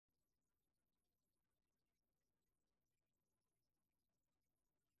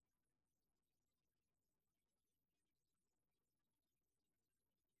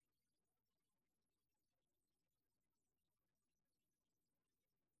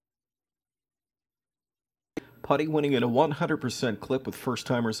Putty winning at a 100% clip with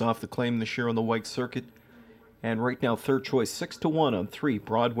first-timers off the claim this year on the white circuit. And right now, third choice, 6-1 on 3,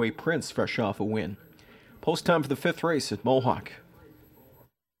 Broadway Prince, fresh off a win. Post time for the 5th race at Mohawk.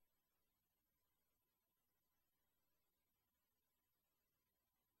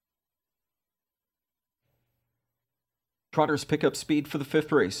 Trotters pick up speed for the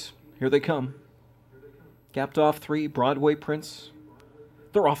 5th race. Here they come. Gapped off 3, Broadway Prince.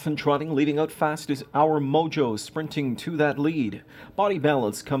 They're off and trotting. Leading out fast is Our Mojo, sprinting to that lead. Body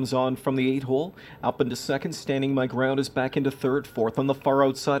Balance comes on from the 8-hole. Up into second. Standing My Ground is back into third. Fourth on the far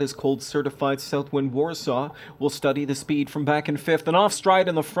outside is Cold Certified Southwind Warsaw. We'll study the speed from back in fifth. And off stride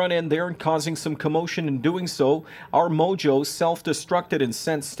in the front end there and causing some commotion in doing so. Our Mojo self-destructed and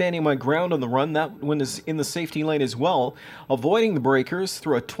sent Standing My Ground on the run. That one is in the safety lane as well. Avoiding the breakers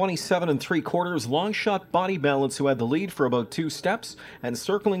through a 27 3/4 long shot Body Balance, who had the lead for about 2 steps. And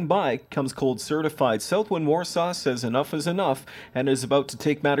circling by comes Cold Certified Southwind Warsaw, says enough is enough and is about to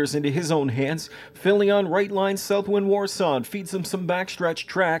take matters into his own hands. Filling on right line, Southwind Warsaw, and feeds him some backstretch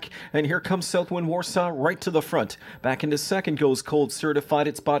track, and here comes Southwind Warsaw right to the front. Back into second goes Cold Certified,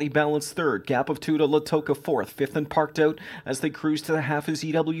 its Body Balance third. Gap of 2 to Latoka fourth. Fifth and parked out as they cruise to the half is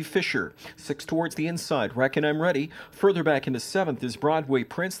E.W. Fisher. 6 towards the inside, Reckon I'm Ready. Further back into seventh is Broadway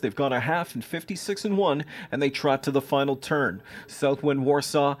Prince. They've gone a half in 56-1, and they trot to the final turn. Southwind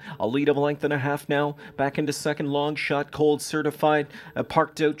Warsaw, a lead of a length and a half now. Back into second, long shot, Cold Certified. A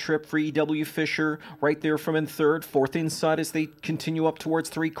parked out trip for E.W. Fisher. Right there from in third. Fourth inside as they continue up towards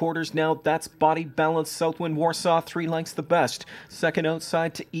 3/4 now. That's Body Balance, Southwind Warsaw, 3 lengths the best. Second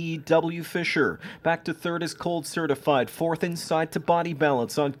outside to E.W. Fisher. Back to third is Cold Certified. Fourth inside to Body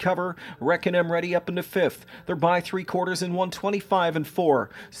Balance. On cover, Reckon I'm Ready up into fifth. They're by 3/4 in 125-4.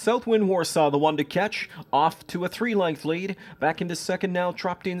 Southwind Warsaw, the one to catch. Off to a 3-length lead. Back into second now.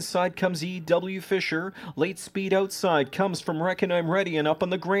 Dropped inside comes E.W. Fisher. Late speed outside comes from Reckon I'm Ready, and up on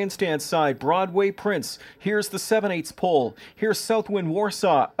the grandstand side, Broadway Prince. Here's the 7/8 pole. Here's Southwind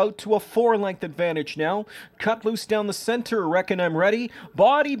Warsaw out to a 4-length advantage now. Cut loose down the center, Reckon I'm Ready.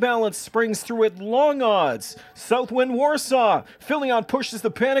 Body Balance springs through it, long odds. Southwind Warsaw, filling on, pushes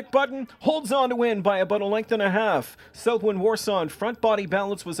the panic button, holds on to win by about a length and a half. Southwind Warsaw in front. Body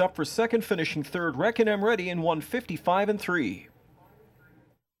Balance was up for second, finishing third. Reckon I'm Ready in 155-3.